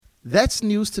That's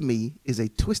News to Me is a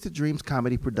Twisted Dreams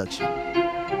comedy production.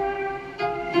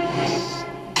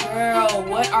 Girl,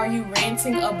 what are you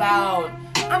ranting about?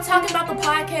 I'm talking about the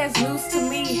podcast News to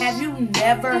Me. Have you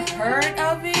never heard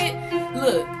of it?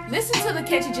 Look, listen to the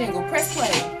catchy jingle. Press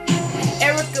play.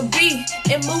 Erica B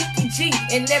and Mookie G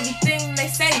and everything they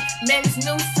say, man, it's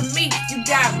news to me. You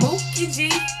got Mookie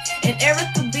G and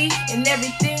Erica B and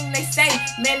everything they say,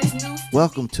 man, it's news to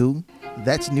Welcome to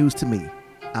That's News to Me.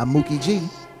 I'm Mookie G.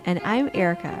 And I'm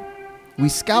Erica. We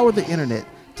scour the internet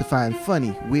to find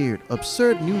funny, weird,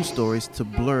 absurd news stories to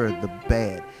blur the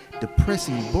bad,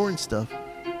 depressing, boring stuff,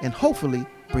 and hopefully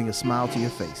bring a smile to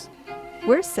your face.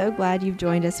 We're so glad you've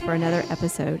joined us for another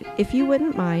episode. If you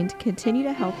wouldn't mind, continue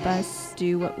to help us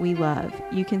do what we love.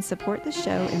 You can support the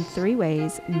show in 3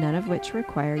 ways, none of which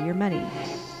require your money.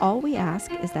 All we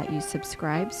ask is that you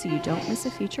subscribe so you don't miss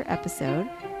a future episode,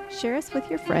 share us with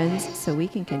your friends so we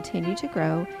can continue to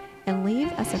grow, and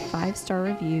leave us a 5-star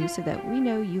review so that we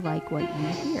know you like what you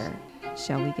hear.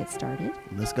 Shall we get started?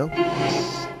 Let's go.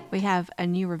 We have a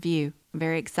new review. I'm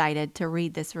very excited to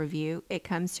read this review. It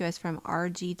comes to us from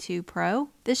RG2 Pro.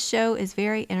 This show is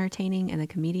very entertaining and the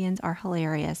comedians are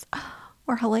hilarious.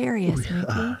 We're hilarious, Mickey.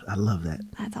 I love that.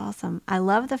 That's awesome. I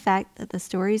love the fact that the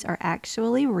stories are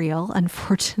actually real,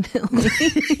 unfortunately.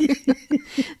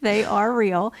 They are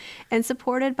real and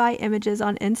supported by images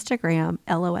on Instagram,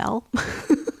 LOL.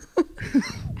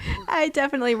 I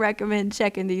definitely recommend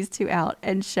checking these 2 out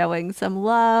and showing some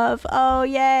love. Oh,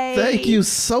 yay. Thank you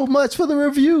so much for the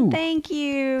review. Thank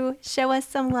you. Show us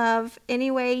some love any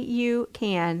way you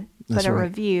can. That's but a right.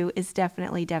 review is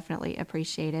definitely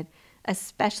appreciated,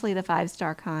 especially the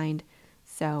 5-star kind.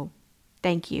 So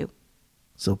thank you.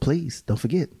 So please, don't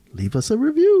forget, leave us a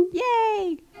review.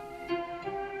 Yay.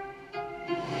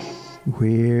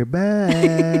 We're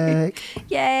back.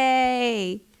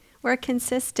 Yay. We're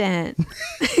consistent.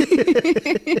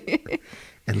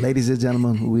 And ladies and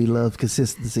gentlemen, we love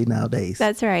consistency nowadays.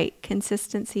 That's right.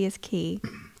 Consistency is key.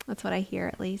 That's what I hear,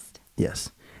 at least. Yes.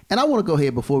 And I want to go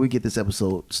ahead before we get this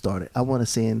episode started. I want to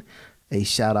send a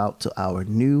shout out to our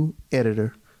new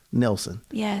editor, Nelson.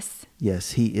 Yes.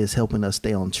 Yes, he is helping us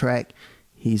stay on track.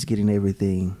 He's getting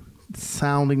everything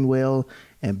sounding well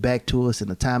and back to us in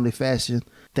a timely fashion.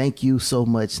 Thank you so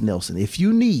much, Nelson. If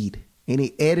you need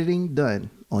any editing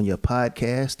done on your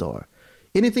podcast or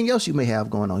anything else you may have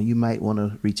going on, you might want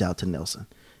to reach out to Nelson,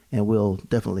 and we'll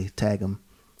definitely tag him.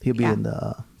 He'll be in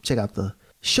the check out the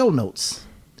show notes.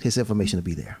 His information will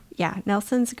be there. Yeah,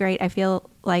 Nelson's great. I feel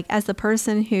like as the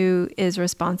person who is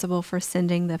responsible for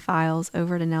sending the files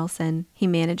over to Nelson, he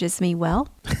manages me well,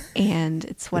 and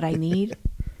it's what I need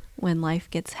when life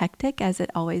gets hectic, as it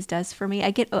always does for me.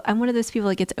 I'm one of those people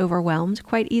that gets overwhelmed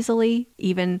quite easily,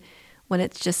 even when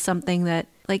it's just something that,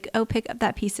 like, oh, pick up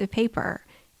that piece of paper.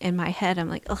 In my head, I'm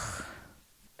like, ugh,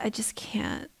 I just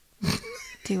can't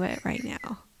do it right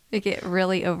now. I get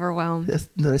really overwhelmed.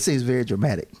 That seems very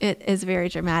dramatic. It is very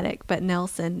dramatic, but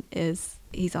Nelson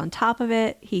he's on top of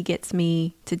it. He gets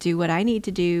me to do what I need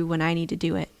to do when I need to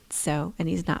do it. So, and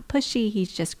he's not pushy.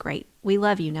 He's just great. We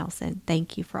love you, Nelson.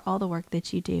 Thank you for all the work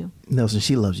that you do. Nelson,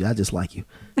 she loves you. I just like you.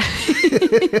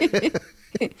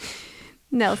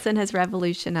 Nelson has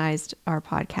revolutionized our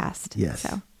podcast. Yes.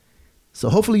 So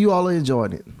hopefully you all are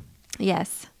enjoying it.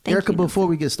 Yes. Thank Erica, you, before Nelson.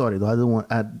 we get started, though,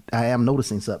 I am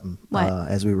noticing something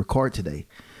as we record today.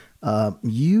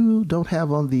 You don't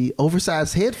have on the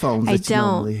oversized headphones that you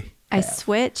normally I have.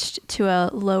 switched to a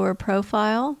lower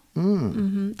profile.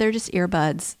 They're just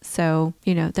earbuds. So,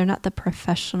 they're not the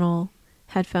professional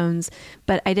headphones,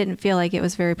 but I didn't feel like it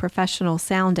was very professional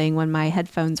sounding when my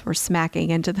headphones were smacking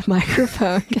into the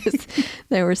microphone because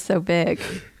they were so big.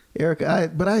 Erica,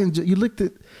 I enjoy, you looked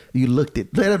it.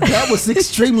 That was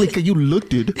extremely, you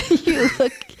looked it.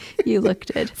 You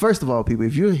looked it. First of all, people,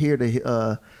 if you're here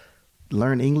to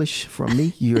learn English from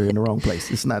me, you're in the wrong place.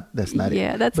 That's not it.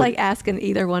 Yeah, that's like asking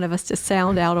either one of us to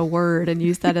sound out a word and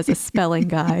use that as a spelling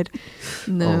guide.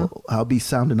 No. Oh, I'll be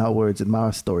sounding out words in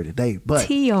my story today, but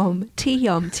Teeum,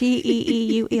 Teeum,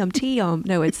 Teeum.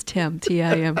 No, it's Tim,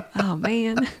 Tim. Oh,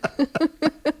 man.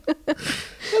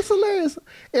 that's hilarious.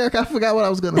 Eric, I forgot what I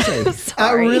was going to say. I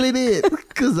Sorry. really did,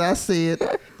 because I said,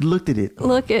 looked at it.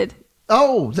 Look it.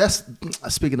 Oh,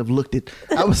 speaking of looked at,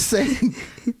 I was saying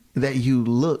that you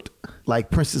looked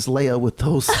like Princess Leia with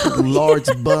those large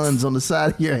buns on the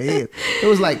side of your head. It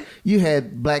was like you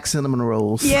had black cinnamon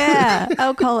rolls. Yeah,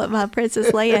 I'll call it my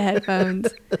Princess Leia headphones.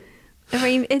 I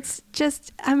mean, it's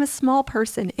just, I'm a small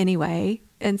person anyway,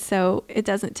 and so it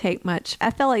doesn't take much.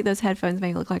 I felt like those headphones made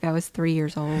me look like I was 3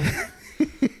 years old.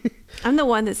 I'm the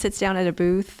one that sits down at a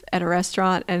booth at a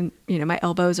restaurant and, my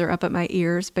elbows are up at my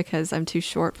ears because I'm too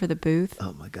short for the booth.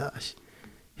 Oh my gosh.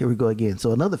 Here we go again.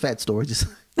 So another fat story. Just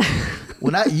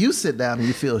when you sit down and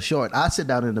you feel short, I sit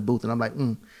down in the booth and I'm like,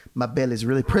 my belly's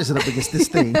really pressing up against this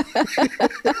thing.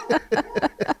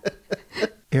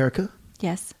 Erica?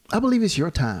 Yes. I believe it's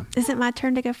your time. Is it my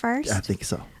turn to go first? I think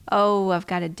so. Oh, I've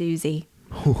got a doozy.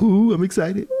 Ooh, I'm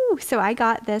excited. Ooh, so I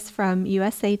got this from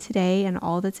USA Today and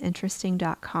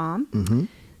allthat'sinteresting.com. Mm-hmm.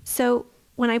 So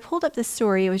when I pulled up this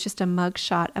story, it was just a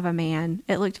mugshot of a man.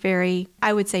 It looked very,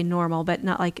 I would say normal, but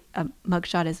not like a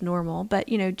mugshot is normal, but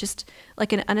just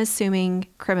like an unassuming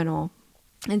criminal.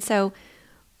 And so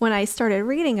when I started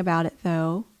reading about it,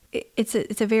 though, it's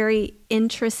a very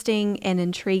interesting and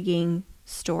intriguing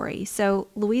story. So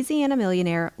Louisiana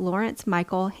millionaire Lawrence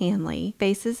Michael Hanley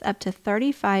faces up to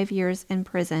 35 years in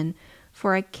prison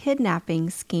for a kidnapping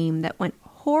scheme that went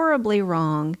horribly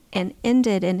wrong and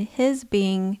ended in his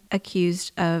being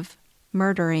accused of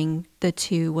murdering the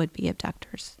two would-be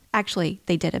abductors. Actually,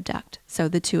 they did abduct. So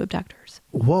the two abductors.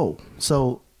 Whoa.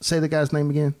 So say the guy's name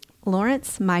again.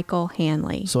 Lawrence Michael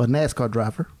Hanley. So a NASCAR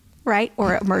driver. Right?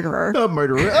 Or a murderer. A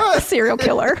murderer. A serial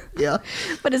killer. Yeah.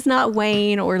 But it's not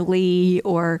Wayne or Lee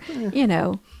or,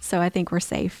 so I think we're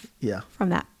safe from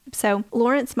that. So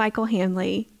Lawrence Michael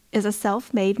Hanley is a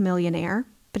self-made millionaire,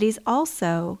 but he's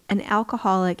also an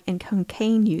alcoholic and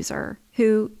cocaine user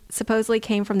who supposedly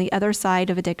came from the other side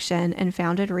of addiction and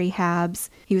founded rehabs.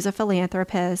 He was a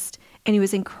philanthropist, and he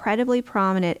was incredibly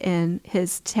prominent in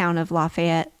his town of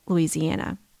Lafayette,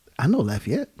 Louisiana. I know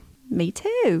Lafayette. Me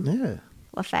too. Yeah.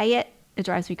 Lafayette. It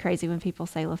drives me crazy when people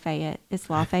say Lafayette. It's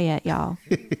Lafayette, y'all.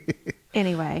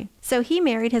 Anyway, so he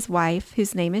married his wife,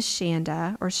 whose name is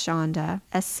Shanda, or Shonda,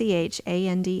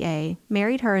 Schanda,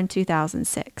 married her in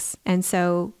 2006. And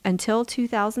so until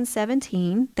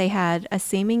 2017, they had a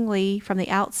seemingly, from the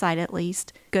outside at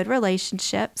least, good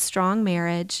relationship, strong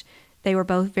marriage. They were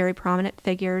both very prominent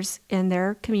figures in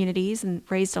their communities and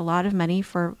raised a lot of money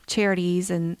for charities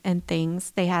and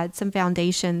things. They had some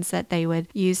foundations that they would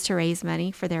use to raise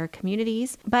money for their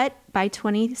communities. But by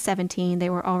 2017,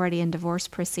 they were already in divorce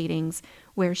proceedings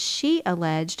where she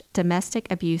alleged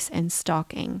domestic abuse and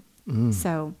stalking.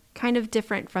 So kind of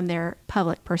different from their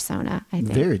public persona, I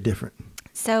think. Very different.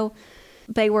 So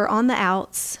they were on the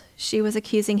outs. She was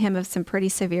accusing him of some pretty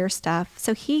severe stuff.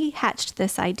 So he hatched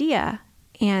this idea.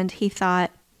 And he thought,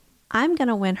 I'm going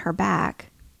to win her back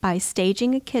by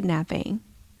staging a kidnapping.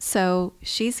 So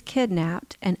she's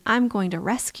kidnapped and I'm going to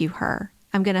rescue her.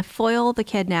 I'm going to foil the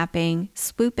kidnapping,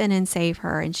 swoop in and save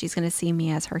her, and she's going to see me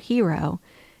as her hero.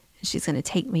 And she's going to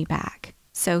take me back.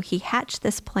 So he hatched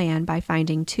this plan by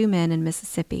finding two men in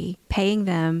Mississippi, paying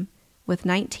them with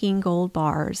 19 gold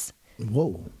bars.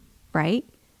 Whoa. Right?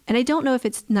 And I don't know if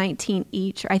it's 19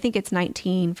 each, or I think it's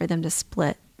 19 for them to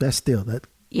split. That's still that.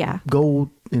 Yeah. Gold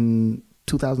in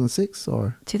 2006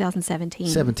 or 2017.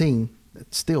 17.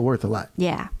 It's still worth a lot.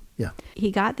 Yeah. Yeah.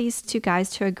 He got these two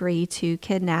guys to agree to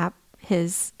kidnap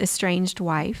his estranged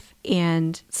wife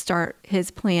and start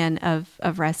his plan of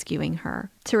rescuing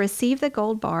her. To receive the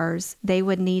gold bars, they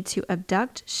would need to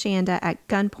abduct Shanda at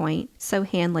gunpoint so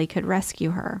Hanley could rescue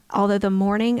her. Although the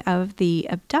morning of the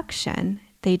abduction,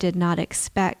 they did not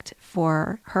expect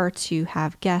for her to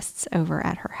have guests over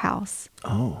at her house.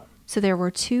 Oh. So there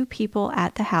were two people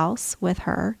at the house with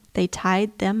her. They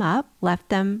tied them up, left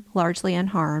them largely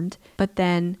unharmed, but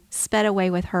then sped away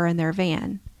with her in their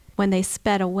van. When they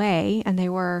sped away and they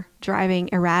were driving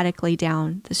erratically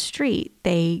down the street,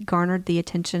 they garnered the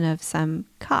attention of some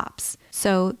cops.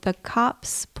 So the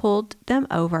cops pulled them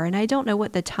over, and I don't know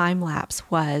what the time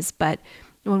lapse was, but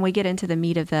when we get into the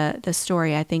meat of the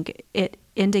story, I think it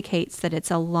indicates that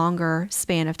it's a longer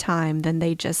span of time than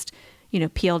they just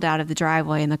peeled out of the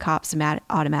driveway and the cops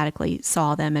automatically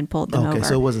saw them and pulled them over. Okay,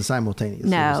 so it wasn't simultaneous.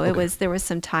 No, there was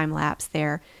some time lapse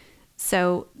there.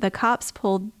 So the cops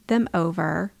pulled them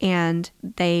over and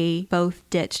they both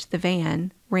ditched the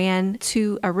van, ran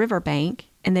to a riverbank,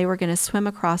 and they were going to swim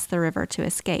across the river to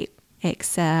escape,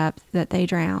 except that they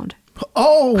drowned.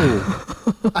 Oh,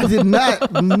 I did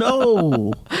not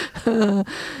know.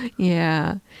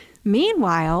 Yeah.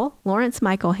 Meanwhile, Lawrence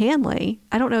Michael Hanley,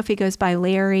 I don't know if he goes by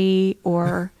Larry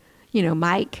or,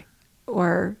 Mike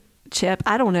or Chip.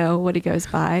 I don't know what he goes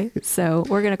by. So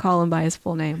we're going to call him by his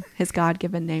full name, his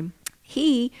God-given name.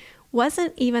 He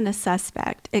wasn't even a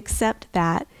suspect, except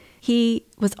that he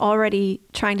was already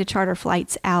trying to charter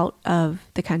flights out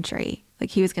of the country. Like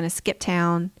he was going to skip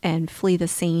town and flee the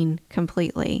scene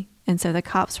completely. And so the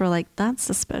cops were like, that's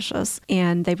suspicious.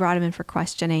 And they brought him in for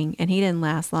questioning, and he didn't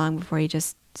last long before he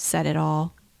just said it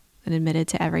all. and admitted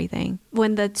to everything.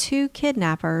 When the two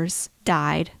kidnappers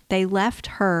died, they left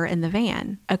her in the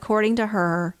van. According to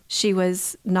her, she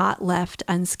was not left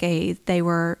unscathed. They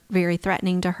were very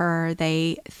threatening to her.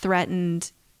 They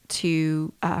threatened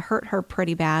to hurt her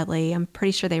pretty badly. I'm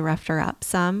pretty sure they roughed her up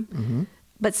some,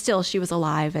 but still she was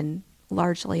alive and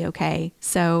largely okay.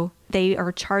 So they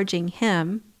are charging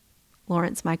him,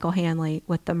 Lawrence Michael Hanley,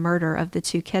 with the murder of the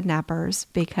two kidnappers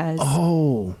because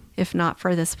if not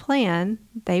for this plan,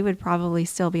 they would probably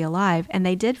still be alive. And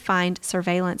they did find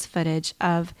surveillance footage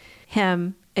of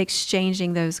him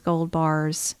exchanging those gold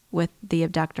bars with the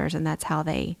abductors, and that's how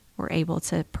they were able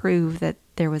to prove that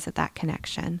there was that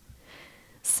connection.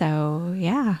 So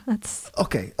yeah, that's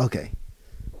okay.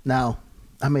 Now,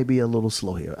 I may be a little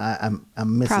slow here. I'm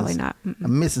missing probably not.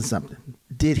 I'm missing something.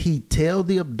 Did he tell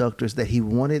the abductors that he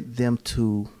wanted them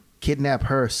to kidnap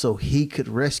her so he could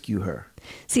rescue her?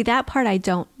 See, that part I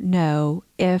don't know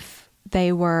if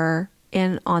they were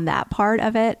in on that part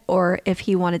of it or if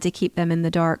he wanted to keep them in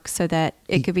the dark so that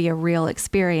it could be a real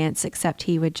experience, except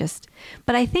he would just...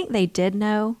 But I think they did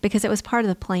know because it was part of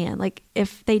the plan. Like,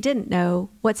 if they didn't know,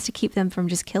 what's to keep them from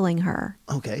just killing her?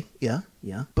 Okay, yeah.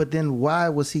 But then why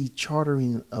was he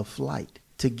chartering a flight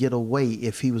to get away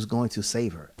if he was going to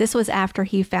save her? This was after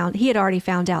he had already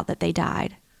found out that they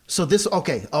died. So this,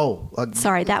 okay.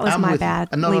 Sorry, that was my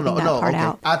bad. No. Part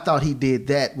out. I thought he did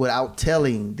that without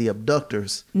telling the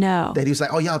abductors. No. That he was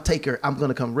like, oh, y'all take her. I'm going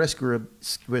to come rescue her.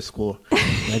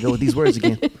 I go with these words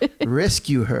again.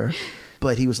 Rescue her.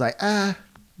 But he was like,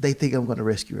 they think I'm going to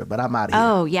rescue her, but I'm out of here.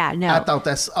 Oh, yeah, no. I thought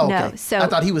that's, okay. No, so, I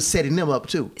thought he was setting them up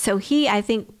too. So he, I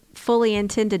think, fully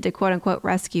intended to quote unquote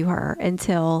rescue her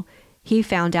until he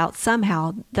found out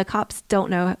somehow. The cops don't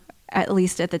know. At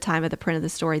least at the time of the print of the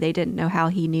story, they didn't know how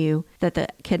he knew that the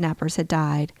kidnappers had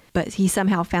died. But he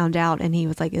somehow found out and he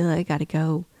was like, I got to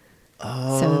go.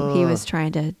 So he was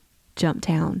trying to jump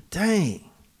town. Dang.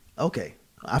 Okay.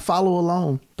 I follow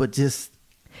along, but just,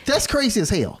 that's crazy as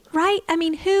hell. Right? I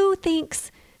mean, who thinks,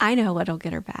 I know what'll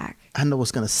get her back? I know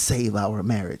what's going to save our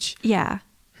marriage. Yeah.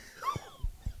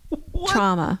 What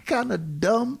Trauma. kind of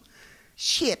dumb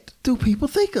shit do people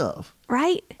think of?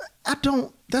 Right?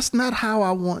 That's not how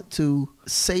I want to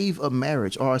save a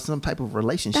marriage or some type of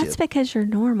relationship. That's because you're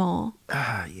normal.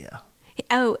 Yeah.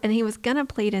 Oh, and he was going to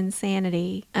plead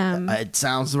insanity. It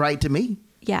sounds right to me.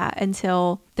 Yeah,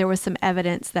 until there was some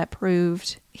evidence that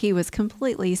proved he was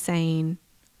completely sane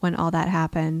when all that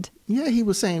happened. Yeah, he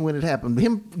was sane when it happened.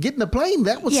 Him getting the plane,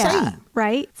 that was sane.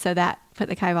 Right? So that put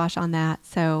the kibosh on that.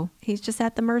 So he's just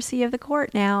at the mercy of the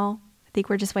court now. I think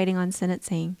we're just waiting on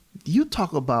sentencing. You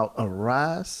talk about a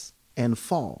rise and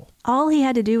fall. All he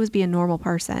had to do was be a normal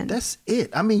person. That's it.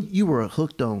 I mean, you were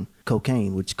hooked on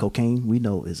cocaine, which cocaine we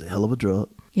know is a hell of a drug.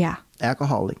 Yeah.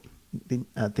 Alcoholic.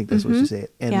 I think that's what you said.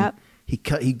 And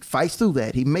he fights through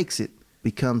that. He makes it,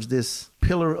 becomes this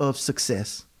pillar of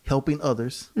success, helping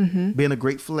others, being a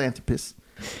great philanthropist.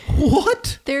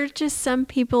 What? There are just some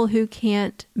people who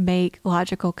can't make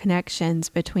logical connections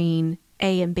between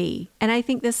A and B. And I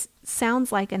think this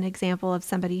sounds like an example of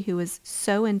somebody who is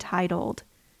so entitled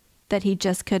that he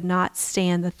just could not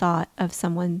stand the thought of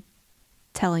someone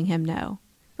telling him no.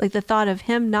 Like the thought of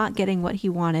him not getting what he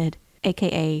wanted,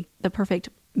 aka the perfect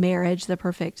marriage, the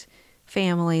perfect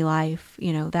family life,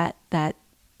 that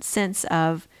sense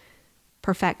of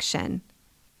perfection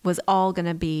was all going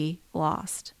to be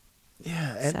lost.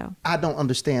 Yeah, and I don't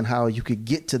understand how you could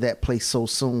get to that place so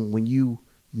soon when you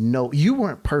know you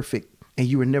weren't perfect and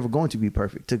you were never going to be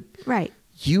perfect. Right.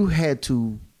 You had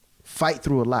to fight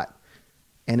through a lot.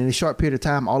 And in a short period of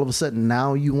time, all of a sudden,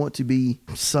 now you want to be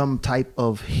some type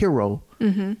of hero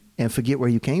and forget where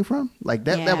you came from? Like,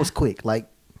 that was quick. Like,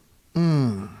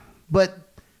 But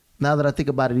now that I think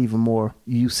about it even more,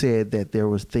 you said that there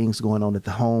was things going on at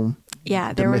the home.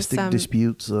 Yeah, there were some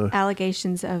disputes or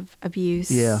allegations of abuse.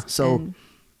 Yeah, so and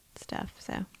stuff.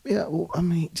 So yeah, well, I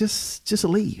mean, just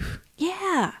leave.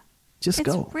 Yeah, just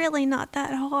go. It's really not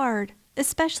that hard,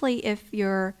 especially if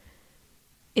you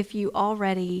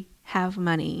already have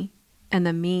money and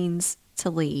the means to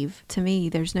leave. To me,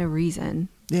 there's no reason.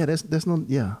 Yeah, there's no.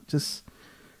 Yeah, just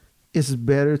it's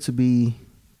better to be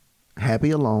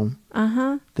happy alone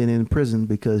than in prison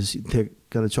because they're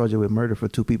gonna charge you with murder for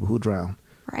two people who drowned.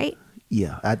 Right.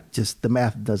 Yeah, the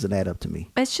math doesn't add up to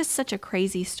me. It's just such a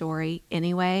crazy story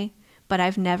anyway, but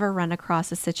I've never run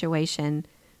across a situation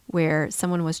where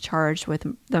someone was charged with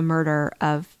the murder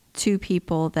of two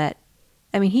people that,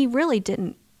 I mean, he really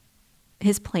didn't,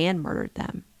 his plan murdered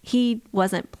them. He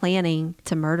wasn't planning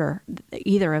to murder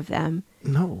either of them.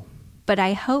 No. But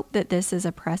I hope that this is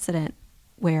a precedent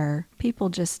where people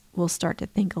just will start to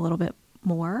think a little bit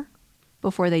more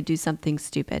before they do something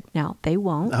stupid. Now, they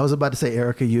won't. I was about to say,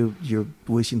 Erica, you're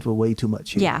wishing for way too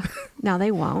much here. Yeah. Now,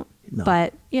 they won't. No.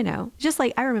 But, just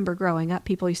like I remember growing up,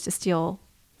 people used to steal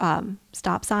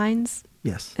stop signs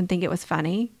Yes. and think it was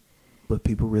funny. But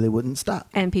people really wouldn't stop.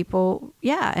 And people,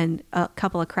 and a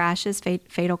couple of crashes,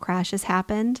 fatal crashes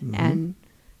happened. Mm-hmm. And,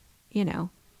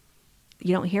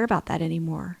 you don't hear about that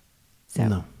anymore.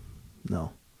 So,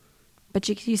 No. But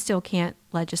you still can't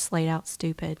legislate out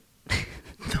stupid.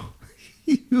 No.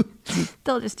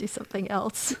 They'll just do something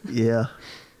else. Yeah.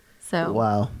 So,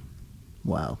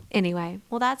 Wow. anyway,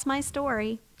 well, that's my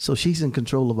story. So she's in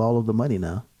control of all of the money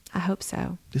now. I hope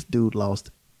so. This dude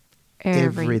lost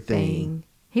everything.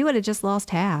 He would have just lost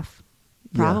half,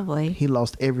 probably. Yeah, he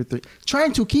lost everything.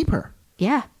 Trying to keep her.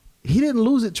 Yeah. He didn't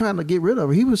lose it trying to get rid of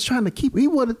her. He was trying to keep her. He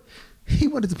wanted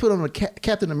to put on a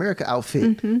Captain America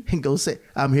outfit and go say,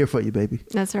 I'm here for you, baby.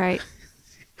 That's right.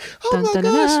 Oh Dun, my dun,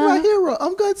 gosh, dun. my hero.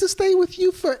 I'm going to stay with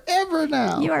you forever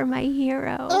now. You are my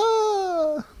hero.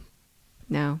 Ah.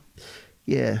 No,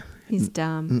 Yeah. he's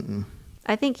dumb.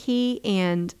 I think he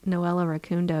and Noella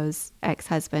Racundo's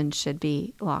ex-husband should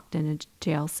be locked in a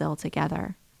jail cell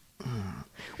together.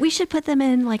 We should put them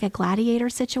in like a gladiator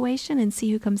situation and see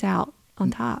who comes out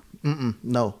on top.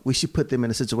 No, we should put them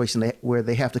in a situation where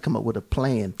they have to come up with a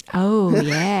plan Oh,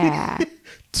 yeah.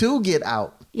 to get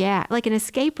out. Yeah, like an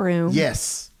escape room.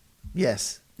 Yes.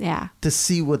 Yeah, To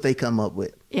see what they come up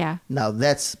with. yeah. Now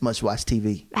that's much watch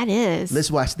TV. That is. Let's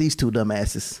watch these two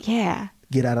dumbasses Yeah,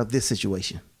 get out of this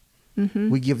situation.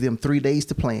 We give them 3 days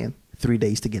to plan, 3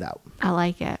 days to get out. I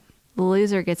like it. The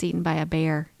loser gets eaten by a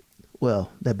bear.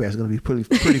 Well, that bear's going to be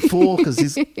pretty full because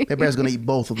that bear's going to eat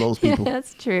both of those people. Yeah,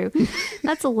 that's true.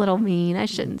 That's a little mean. I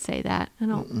shouldn't say that. I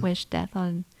don't wish death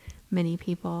on many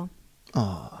people.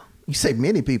 Oh, you say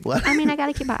many people. I mean, I got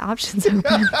to keep my options open.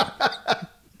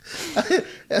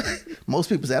 Most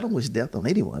people say I don't wish death on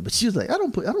anyone, but she was like, I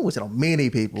don't wish it on many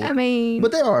people. I mean,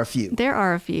 but there are a few. there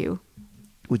are a few.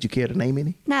 Would you care to name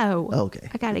any? No. Okay.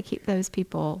 I got to keep those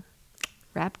people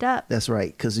wrapped up. That's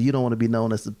right, because you don't want to be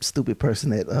known as the stupid person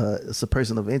that is a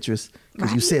person of interest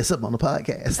because you Right. said something on the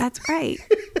podcast. That's right.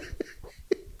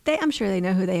 I'm sure they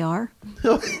know who they are.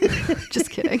 Just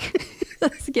kidding.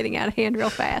 That's getting out of hand real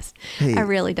fast. Hey. I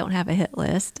really don't have a hit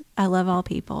list. I love all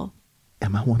people.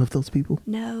 Am I one of those people?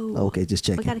 No. Okay, just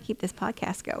checking. We got to keep this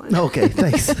podcast going. Okay,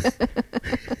 thanks.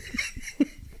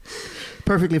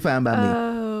 Perfectly fine by me.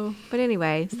 Oh, but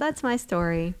anyway, so that's my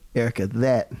story. Erica,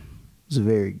 that was a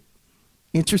very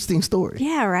interesting story.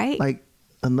 Yeah, right? Like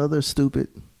another stupid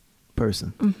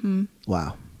person. Mm-hmm.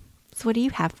 Wow. So what do you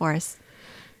have for us?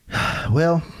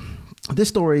 Well, this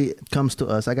story comes to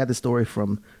us. I got this story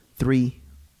from 3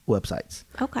 websites.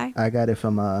 Okay. I got it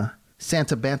from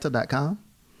santabanta.com.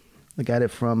 I got it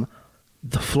from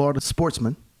the Florida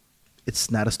Sportsman. It's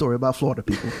not a story about Florida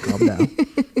people. Calm down.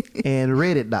 And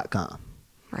Reddit.com.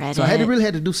 Reddit. So I really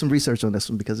had to do some research on this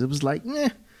one because it was like,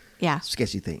 Yeah.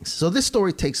 sketchy things. So this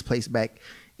story takes place back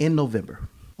in November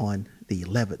on the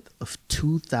 11th of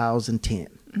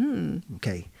 2010.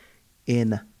 Okay.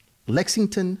 In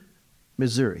Lexington,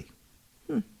 Missouri.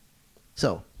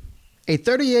 So a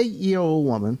 38-year-old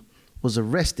woman was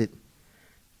arrested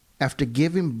after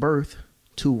giving birth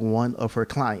to one of her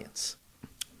clients.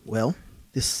 Well,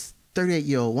 this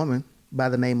 38-year-old woman by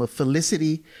the name of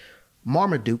Felicity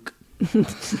Marmaduke.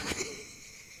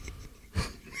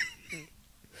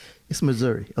 It's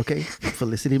Missouri, okay?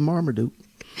 Felicity Marmaduke.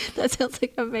 That sounds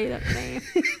like a made up name.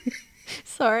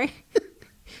 Sorry.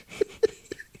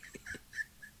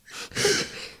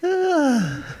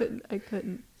 I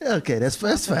couldn't. Okay, that's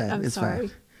fine. I'm It's sorry.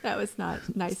 fine. That was not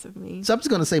nice of me. So I'm just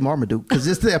going to say Marmaduke because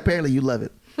apparently you love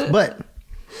it. But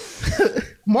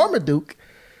Marmaduke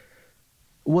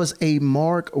was a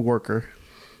morgue worker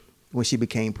when she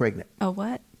became pregnant. Oh,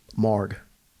 what? Morgue.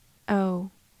 Oh.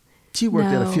 She worked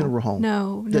at a No. funeral home.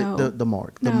 No. The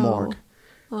morgue. The No. morgue.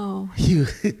 Oh.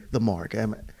 The morgue.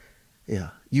 Yeah.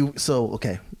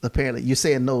 Okay. Apparently you're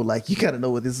saying no, like you got to know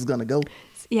where this is going to go.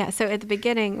 Yeah. So at the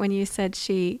beginning, when you said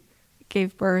she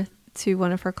gave birth to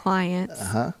one of her clients,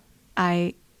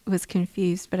 I was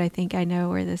confused, but I think I know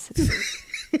where this is.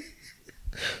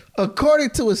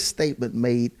 According to a statement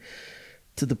made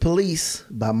to the police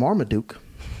by Marmaduke,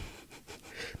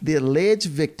 the alleged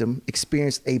victim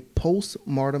experienced a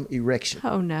post-mortem erection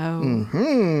Oh,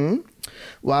 no.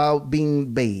 while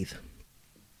being bathed.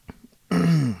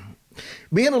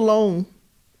 Being alone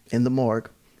in the morgue,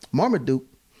 Marmaduke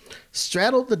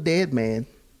straddled the dead man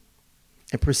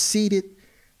and proceeded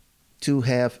to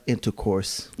have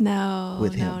intercourse. No.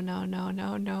 With no, him. no, no,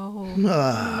 no, no.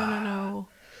 No.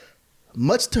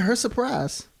 Much to her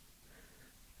surprise,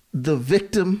 the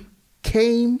victim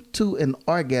came to an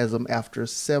orgasm after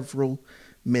several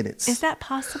minutes. Is that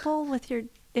possible if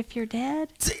you're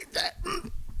dead?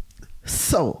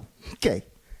 So, okay.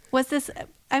 Was this,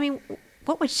 I mean,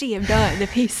 what would she have done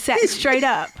if he sat straight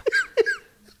up?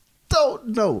 Don't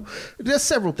know. There's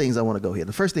several things I want to go here.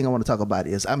 The first thing I want to talk about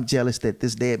is I'm jealous that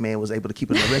this dead man was able to keep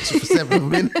an erection for several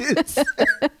minutes.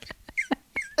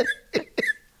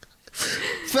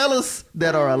 Fellas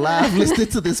that are alive listening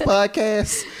to this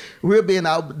podcast, we're being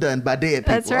outdone by dead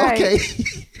people. That's right. Okay.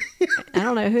 I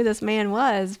don't know who this man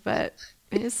was, but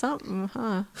it's something,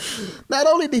 huh? Not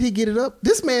only did he get it up,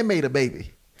 this man made a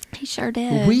baby. He sure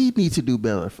did. We need to do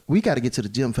better. We got to get to the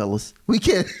gym, fellas. We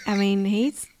can't. I mean,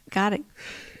 he's got it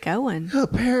going.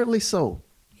 Apparently so.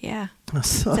 Yeah.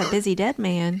 So, He's a busy dead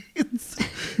man. it's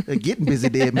a getting busy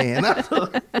dead man.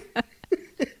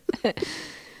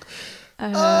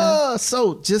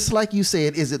 So just like you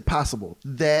said, is it possible?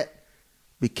 That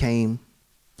became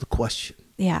the question.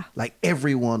 Yeah. Like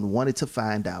everyone wanted to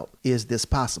find out, is this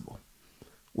possible?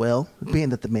 Well, being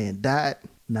that the man died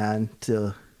 9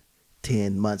 to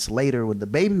 10 months later when the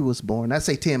baby was born, I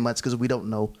say 10 months because we don't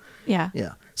know. Yeah.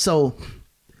 Yeah. So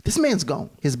this man's gone.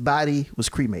 His body was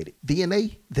cremated.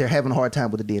 DNA, they're having a hard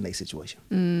time with the DNA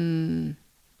situation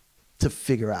to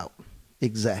figure out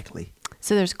exactly.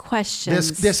 So there's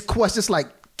questions. There's questions like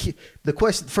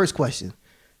first question,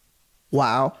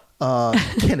 wow,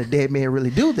 can a dead man really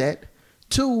do that?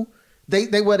 Two,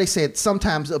 they said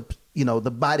sometimes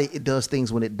the body, it does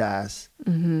things when it dies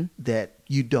that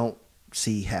you don't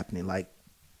see happening. Like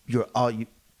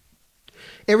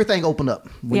everything open up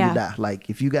when you die. Like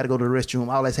if you got to go to the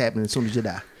restroom, all that's happening as soon as you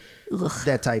die. Ugh.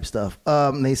 That type stuff.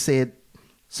 They said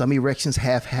some erections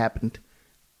have happened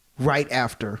right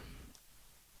after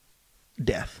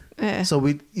death. So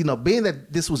we, being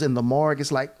that this was in the morgue,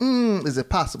 it's like, is it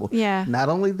possible? Yeah. Not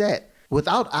only that,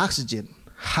 without oxygen,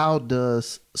 how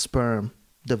does sperm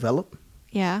develop?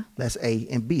 Yeah. That's A.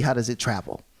 And B, how does it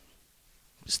travel?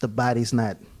 It's the body's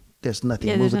not, there's nothing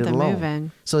there's moving it nothing along.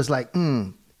 moving. So it's like,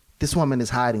 this woman is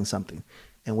hiding something,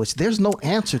 in which there's no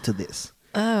answer to this.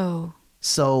 Oh.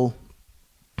 So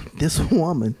this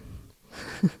woman,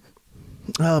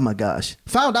 oh my gosh,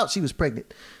 found out she was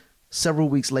pregnant several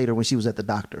weeks later when she was at the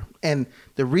doctor. And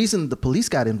the reason the police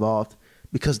got involved,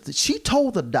 because she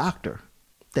told the doctor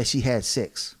that she had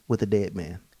sex with a dead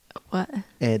man. What?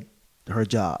 At her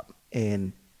job.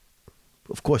 And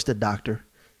of course the doctor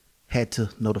had to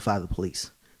notify the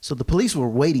police. So the police were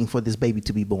waiting for this baby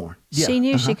to be born. She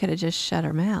knew she could have just shut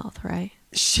her mouth, right?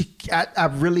 I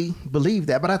really believe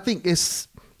that, but I think it's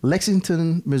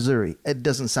Lexington, Missouri. It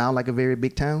doesn't sound like a very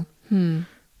big town.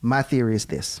 My theory is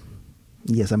this.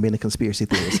 Yes, I'm being a conspiracy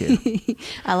theorist here.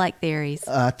 I like theories.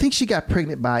 I think she got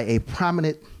pregnant by a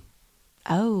prominent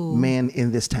man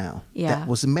in this town that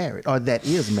was married or that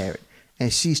is married.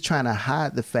 And she's trying to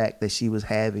hide the fact that she was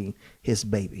having his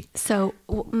baby. So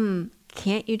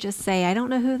can't you just say, I don't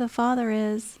know who the father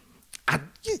is?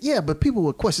 Yeah, but people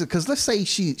would question, because let's say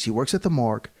she works at the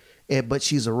morgue, but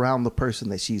she's around the person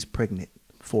that she's pregnant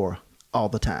for all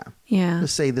the time. Yeah.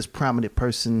 Let's say this prominent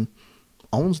person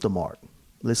owns the morgue.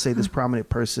 Let's say this prominent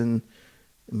person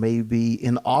may be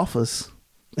in office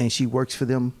and she works for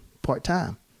them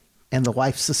part-time. And the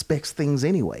wife suspects things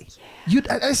anyway. Yeah.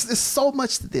 There's so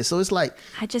much to this. So it's like...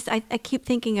 I keep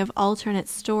thinking of alternate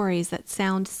stories that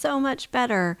sound so much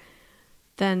better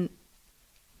than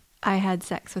I had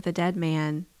sex with a dead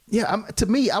man. Yeah, to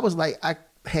me, I was like, I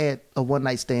had a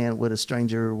one-night stand with a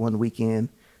stranger one weekend.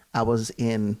 I was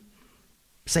in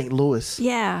St. Louis.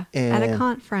 Yeah, at a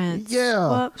conference.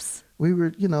 Yeah. Whoops. We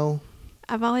were,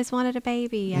 I've always wanted a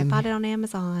baby. I bought it on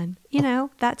Amazon.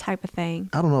 That type of thing.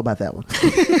 I don't know about that one.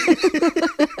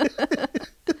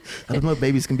 I don't know if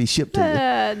babies can be shipped to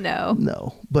you. No.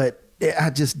 No. But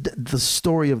the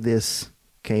story of this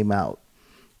came out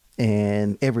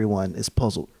and everyone is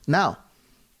puzzled. Now,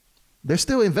 they're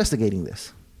still investigating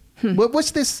this. What's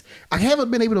this? I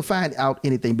haven't been able to find out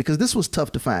anything because this was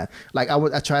tough to find. Like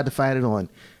I tried to find it on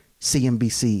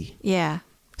CNBC. Yeah.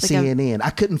 CNN.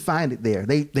 I couldn't find it there.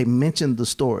 They mentioned the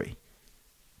story.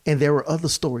 And there were other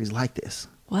stories like this.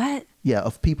 What? Yeah,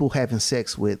 of people having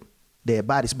sex with dead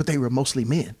bodies, but they were mostly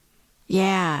men.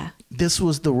 Yeah. This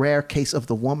was the rare case of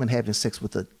the woman having sex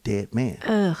with a dead man.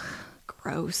 Ugh,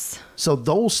 gross. So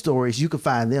those stories, you can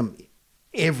find them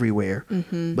everywhere.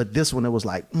 But this one, it was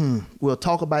like, we'll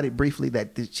talk about it briefly,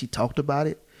 that she talked about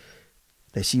it,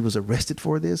 that she was arrested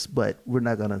for this, but we're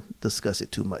not going to discuss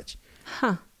it too much.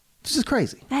 Huh. This is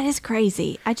crazy. That is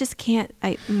crazy. I just can't.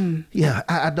 Yeah,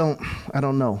 I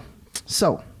don't know.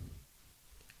 So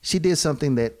she did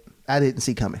something that I didn't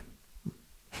see coming.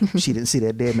 She didn't see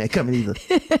that dead man coming either.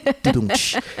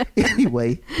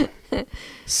 Anyway,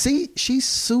 she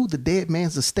sued the dead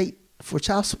man's estate for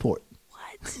child support.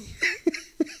 What?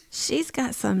 She's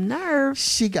got some nerve.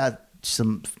 She got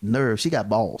some nerve. She got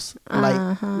balls.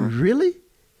 Like, really?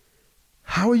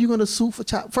 How are you going to sue for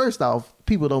child? First off,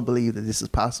 people don't believe that this is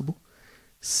possible.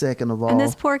 Second of all, And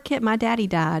this poor kid, my daddy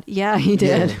died. Yeah, he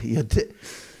did. Yeah,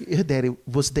 your daddy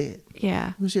was dead.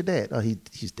 Yeah. Who's your dad? Oh,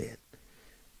 he's dead.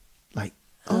 Like,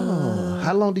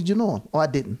 how long did you know him? Oh, I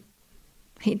didn't.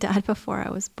 He died before I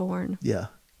was born. Yeah.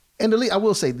 And I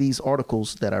will say these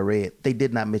articles that I read, they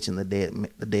did not mention the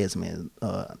dead man's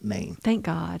name. Thank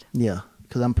God. Yeah,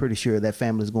 because I'm pretty sure that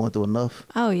family's going through enough.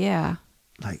 Oh, yeah.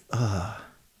 Like,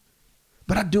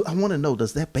 but I want to know,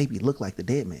 does that baby look like the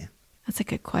dead man? That's a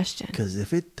good question. Because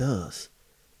if it does,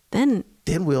 then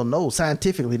we'll know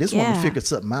scientifically this woman figured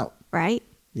something out. Right?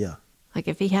 Yeah. Like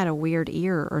if he had a weird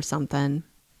ear or something,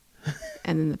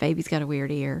 and then the baby's got a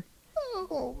weird ear.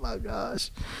 Oh my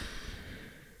gosh.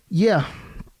 Yeah.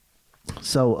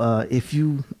 So if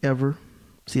you ever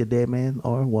see a dead man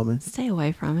or a woman, Stay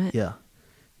away from it. yeah.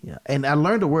 And I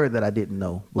learned a word that I didn't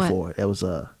know before. What? It was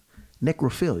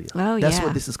necrophilia. Oh, That's yeah.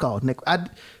 what this is called.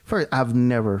 I've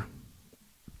never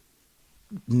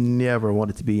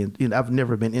wanted to be in. I've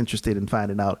never been interested in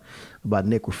finding out about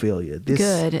necrophilia.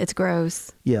 Good. It's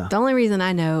gross. Yeah. The only reason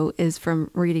I know is from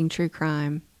reading true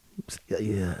crime.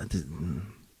 Yeah.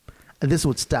 This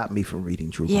would stop me from reading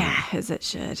true crime. Yeah, as it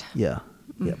should. Yeah.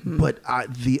 Yeah. But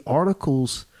the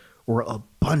articles were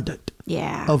abundant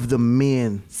Yeah. of the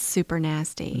men Super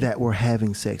nasty. that were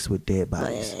having sex with dead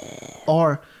bodies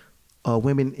or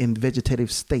women in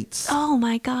vegetative states. Oh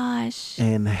my gosh.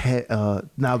 And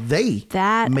now they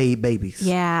made babies.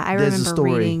 Yeah, I There's a remember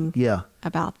story, reading yeah,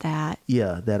 about that.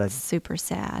 that are Super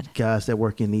sad. guys that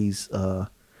work in these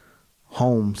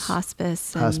homes,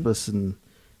 Hospice and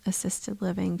assisted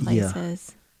living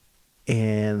places.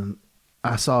 and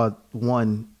I saw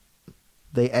one.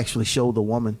 They actually showed the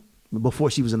woman before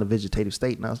she was in a vegetative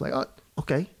state, and I was like, "Oh,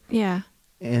 okay." Yeah.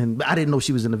 And I didn't know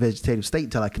she was in a vegetative state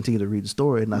until I continued to read the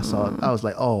story, and I saw. I was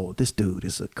like, "Oh, this dude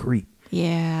is a creep."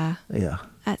 Yeah. Yeah,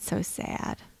 That's so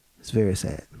sad. it's very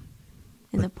sad.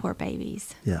 And the poor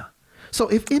babies. Yeah. So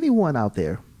if anyone out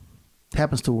there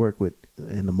happens to work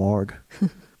in the morgue,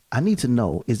 I need to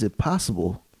know: is it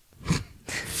possible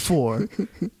for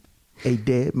a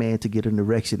dead man to get an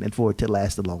erection and for it to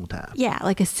last a long time? Yeah,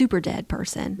 like a super dead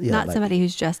person, Yeah, not like- somebody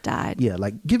who's just died. Yeah,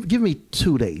 like give me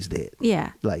 2 days dead.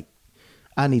 Yeah. Like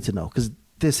I need to know because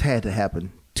this had to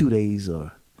happen 2 days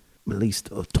or at least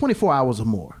 24 hours or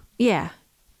more. Yeah.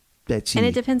 That And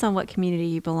it depends on what community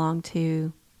you belong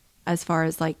to as far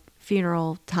as like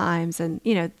funeral times and,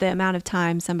 the amount of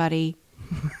time somebody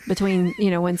between,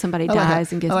 when somebody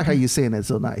dies and gets. I like how you're saying that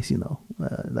so nice,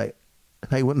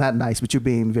 well, not nice, but you're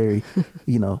being very,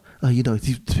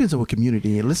 it depends on what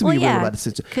community. And let's be real about the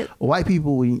situation. White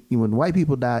people, when white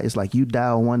people die, it's like you die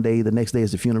on one day, the next day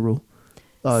is the funeral.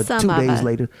 2 days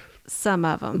later. Some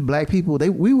of them. Black people,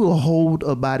 we will hold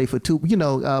a body for 2.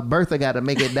 Bertha got to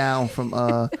make it down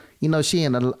from, she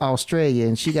in Australia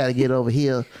and she got to get over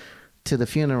here to the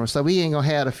funeral. So we ain't gonna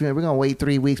have the funeral. We're gonna wait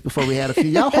 3 weeks before we have a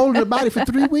funeral. Y'all holding the body for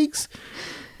 3 weeks?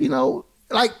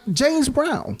 Like James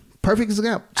Brown. Perfect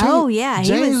example. He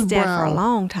was dead for a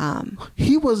long time.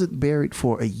 He wasn't buried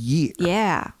for a year.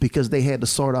 Yeah. Because they had to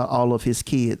sort out all of his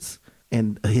kids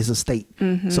and his estate.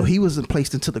 Mm-hmm. So he wasn't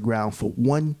placed into the ground for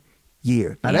 1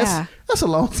 year. Now that's a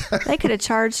long time. They could have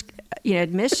charged,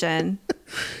 admission.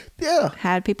 Yeah.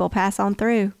 Had people pass on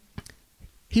through.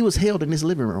 He was held in his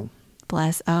living room.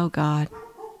 Bless. Oh, God.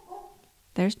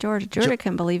 There's Georgia. Georgia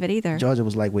couldn't believe it either. Georgia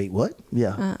was like, wait, what?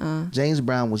 Yeah. James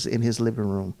Brown was in his living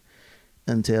room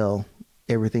until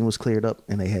everything was cleared up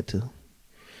and they had to.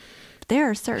 There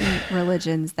are certain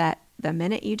religions that the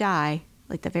minute you die,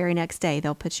 like the very next day,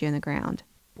 they'll put you in the ground.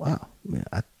 Wow. Man,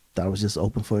 I thought it was just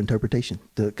open for interpretation.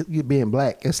 You being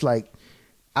black, it's like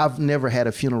I've never had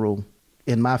a funeral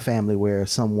in my family where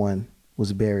someone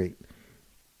was buried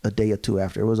a day or two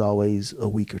after. It was always a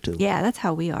week or two. Yeah, that's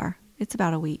how we are. It's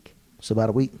about a week. It's about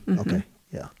a week? Mm-hmm. Okay.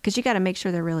 Yeah. Because you got to make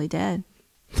sure they're really dead.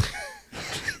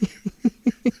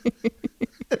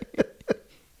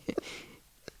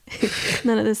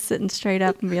 None of this sitting straight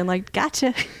up and being like,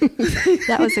 gotcha.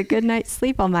 That was a good night's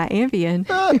sleep on my Ambien.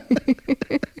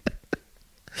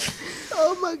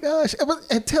 Oh my gosh.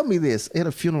 And tell me this, at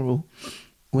a funeral,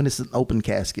 when it's an open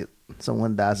casket,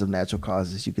 someone dies of natural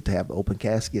causes, you get to have the open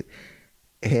casket.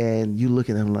 And you look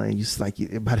at him like, you just like,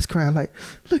 everybody's crying like,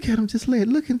 look at him just laying,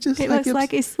 looking just He like looks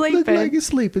like he's sleeping. Look like he's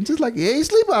sleeping, just like, yeah, he's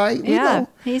sleeping, all right. Yeah, know.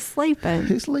 he's sleeping.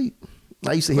 He's sleep.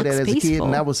 I used to hear Looks that as a kid, peaceful.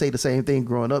 and I would say the same thing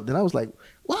growing up. Then I was like,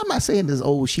 Why am I saying this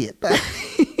old shit?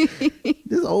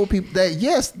 This old people that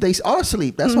yes, they are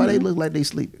asleep. That's why they look like they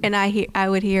sleep. And I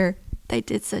would hear, they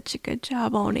did such a good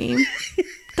job on him.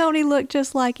 Don't he look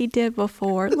just like he did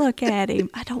before? Look at him.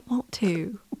 I don't want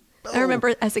to. I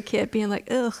remember as a kid being like,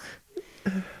 ugh,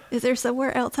 is there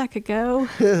somewhere else I could go?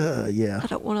 Yeah. I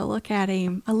don't want to look at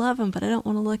him. I love him, but I don't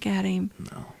want to look at him.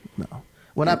 No.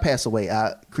 When I pass away,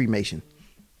 cremation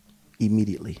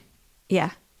immediately.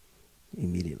 Yeah.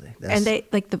 Immediately. And they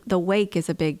like the wake is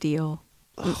a big deal.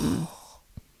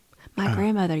 My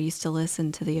grandmother used to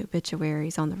listen to the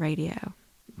obituaries on the radio.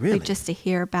 Really? Like just to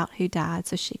hear about who died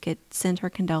so she could send her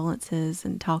condolences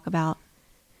and talk about,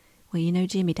 well, you know,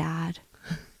 Jimmy died.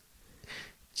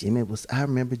 I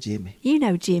remember Jimmy. You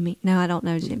know Jimmy. No, I don't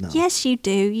know Jimmy. No. Yes, you do.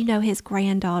 You know his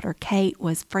granddaughter, Kate,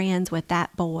 was friends with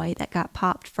that boy that got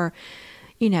popped for,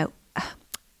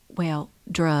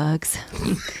 drugs.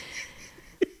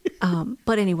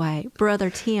 But anyway, Brother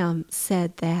Tim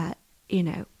said that,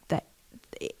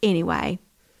 anyway,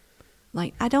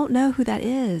 like, I don't know who that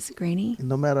is, Granny.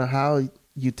 No matter how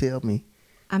you tell me,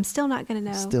 I'm still not going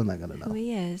to know. still not going to who know.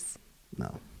 he is.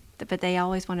 No. But they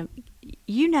always want to,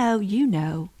 you know.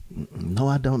 No,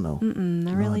 I don't know.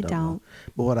 I really don't. know.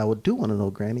 But what I would do want to know,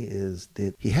 Granny, is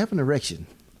did he have an erection?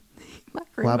 My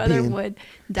grandmother would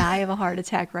die of a heart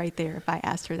attack right there if I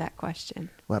asked her that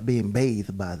question. While being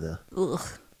bathed by the Ugh.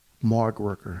 morgue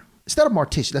worker. Is that a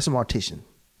mortician? That's a mortician.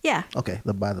 Yeah. Okay,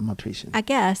 by the mortician. I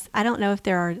guess. I don't know if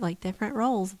there are like different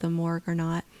roles at the morgue or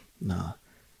not. No.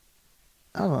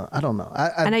 I don't know.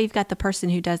 I know you've got the person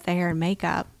who does the hair and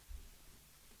makeup.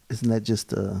 Isn't that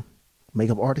just a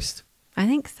makeup artist? I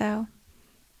think so.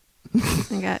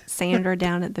 I got Sandra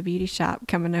down at the beauty shop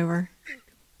coming over.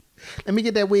 Let me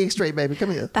get that wig straight, baby.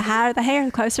 Come here. The higher the hair,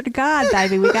 the closer to God,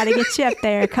 baby. We got to get you up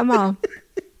there. Come on.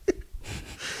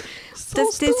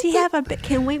 Does he have a bit?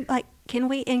 Can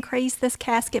we increase this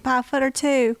casket by a foot or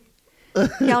two?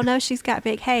 Y'all know she's got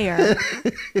big hair.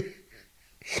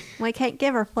 We can't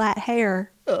give her flat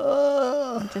hair.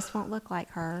 It just won't look like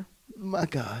her. My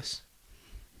gosh.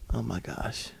 Oh my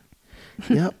gosh.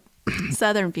 Yep.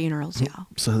 Southern funerals, y'all.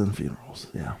 Southern funerals.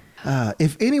 Yeah.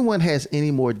 If anyone has any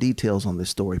more details on this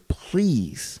story,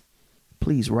 please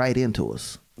write into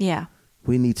us. Yeah.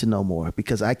 We need to know more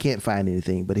because I can't find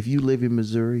anything. But if you live in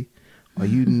Missouri or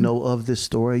you know of this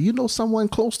story, you know someone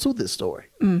close to this story.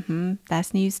 Mm-hmm.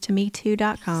 That's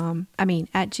newstometoo.com. I mean,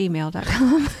 at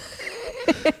gmail.com.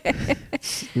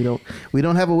 We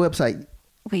don't have a website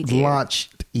We do.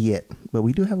 launched yet, but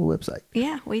we do have a website.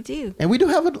 Yeah, we do. And we do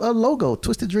have a logo,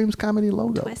 Twisted Dreams Comedy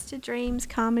logo.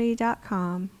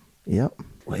 TwistedDreamsComedy.com. Yep.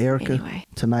 Well, Erica, Anyway.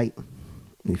 tonight,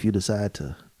 if you decide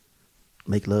to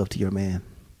make love to your man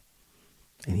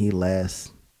and he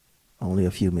lasts only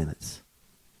a few minutes,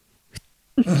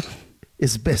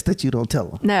 it's best that you don't tell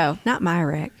him. No, not my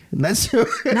Rick. That's your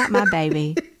Not my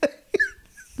baby.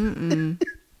 Mm-mm.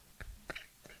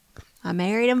 I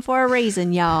married him for a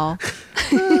reason, y'all.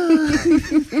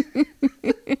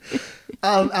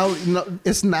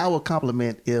 It's now a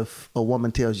compliment if a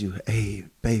woman tells you, "Hey,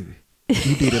 baby,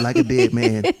 you did it like a dead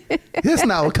man." It's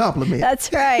now a compliment.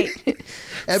 That's right.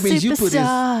 That means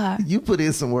Superstar. you put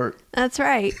in some work. That's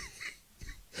right.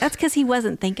 That's because he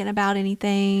wasn't thinking about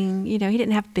anything. He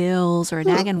didn't have bills or a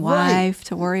nagging Right. wife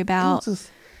to worry about.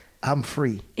 I'm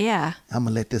free. Yeah. I'm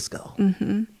gonna let this go.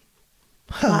 Mm-hmm.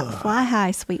 Fly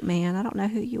high, sweet man. I don't know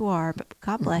who you are, but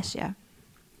God bless you.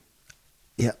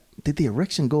 Yeah. Did the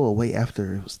erection go away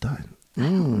after it was done? I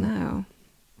don't know.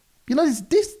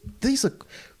 These are.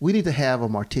 We need to have a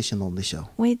mortician on the show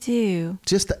We do.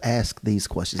 just to ask these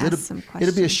questions. Ask some It'll be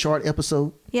a questions. short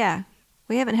episode. Yeah.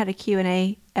 We haven't had a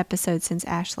Q&A episode since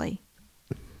Ashley,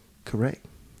 Correct.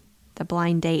 the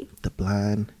blind date. The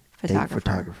blind date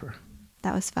photographer.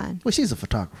 That was fun. Well, she's a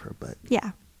photographer, but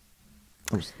Yeah.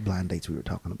 those blind dates we were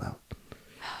talking about.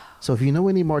 So if you know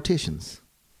any morticians,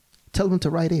 tell them to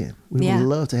write in. We Yeah. would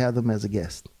love to have them as a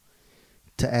guest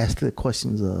to ask the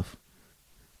questions of,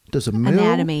 does a male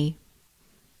Anatomy.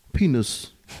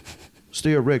 penis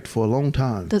stay erect for a long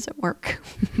time Does it work?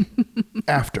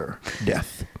 after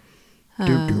death?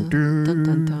 Dun,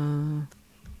 dun, dun.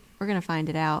 We're going to find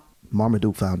it out.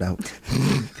 Marmaduke found out.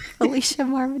 Alicia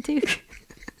Marmaduke.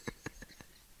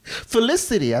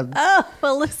 Felicity. Oh,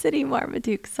 Felicity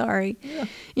Marmaduke. Sorry. Yeah.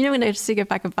 I'm going to see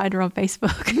if I can find her on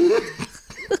Facebook.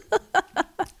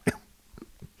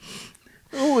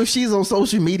 Oh, if she's on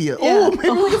social media. Yeah. Oh, maybe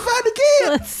we can find the kid.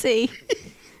 Let's see.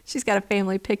 She's got a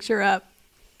family picture up.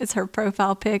 It's her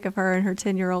profile pic of her and her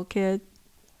 10-year-old kid.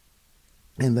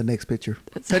 In the next picture.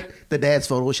 The dad's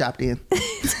photoshopped in.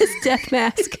 It's his death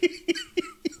mask.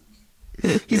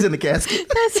 He's in the casket.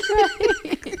 That's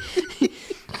right.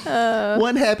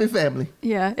 One happy family.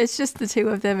 Yeah, it's just the two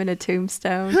of them in a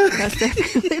tombstone. That's their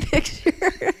family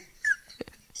picture.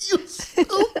 You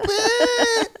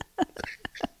stupid.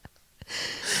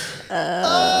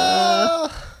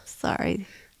 Sorry.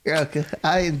 Erica,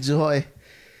 I enjoy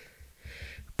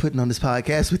putting on this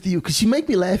podcast with you because you make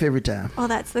me laugh every time. Well,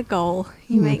 that's the goal.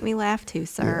 You make me laugh too,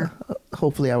 sir. Yeah.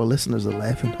 Hopefully our listeners are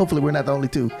laughing. Hopefully we're not the only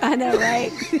two. I know,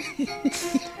 right?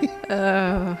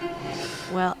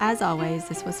 Well, as always,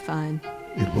 this was fun.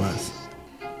 It was.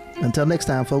 Until next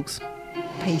time, folks.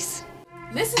 Peace.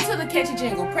 Listen to the catchy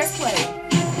jingle, press play.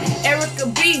 Erica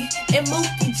B and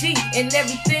Mookie G and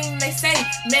everything they say,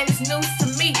 man, it's news to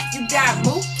me. You got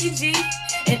Mookie G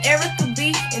and Erica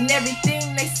B and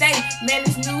everything they say, man,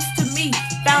 it's news to me.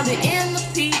 Found it in the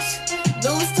peach,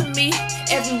 news to me.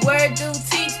 Every word do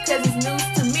teach, cause it's news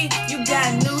to me. You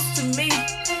got news to me,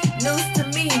 news to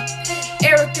me.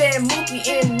 Erica and Mookie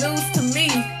in news to me.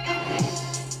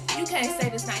 You can't say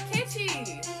this not catchy.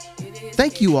 It is.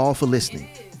 Thank you all for listening.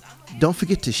 Don't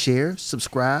forget to share,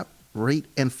 subscribe, rate,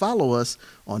 and follow us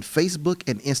on Facebook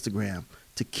and Instagram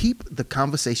to keep the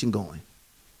conversation going.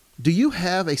 Do you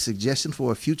have a suggestion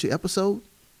for a future episode?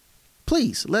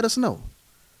 Please let us know.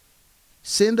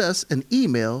 Send us an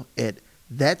email at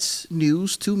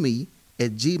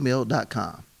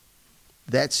thatsnewstome@gmail.com.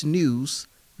 That's news,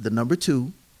 the number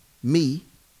 2, me,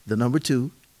 the number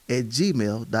 2,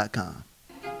 @gmail.com.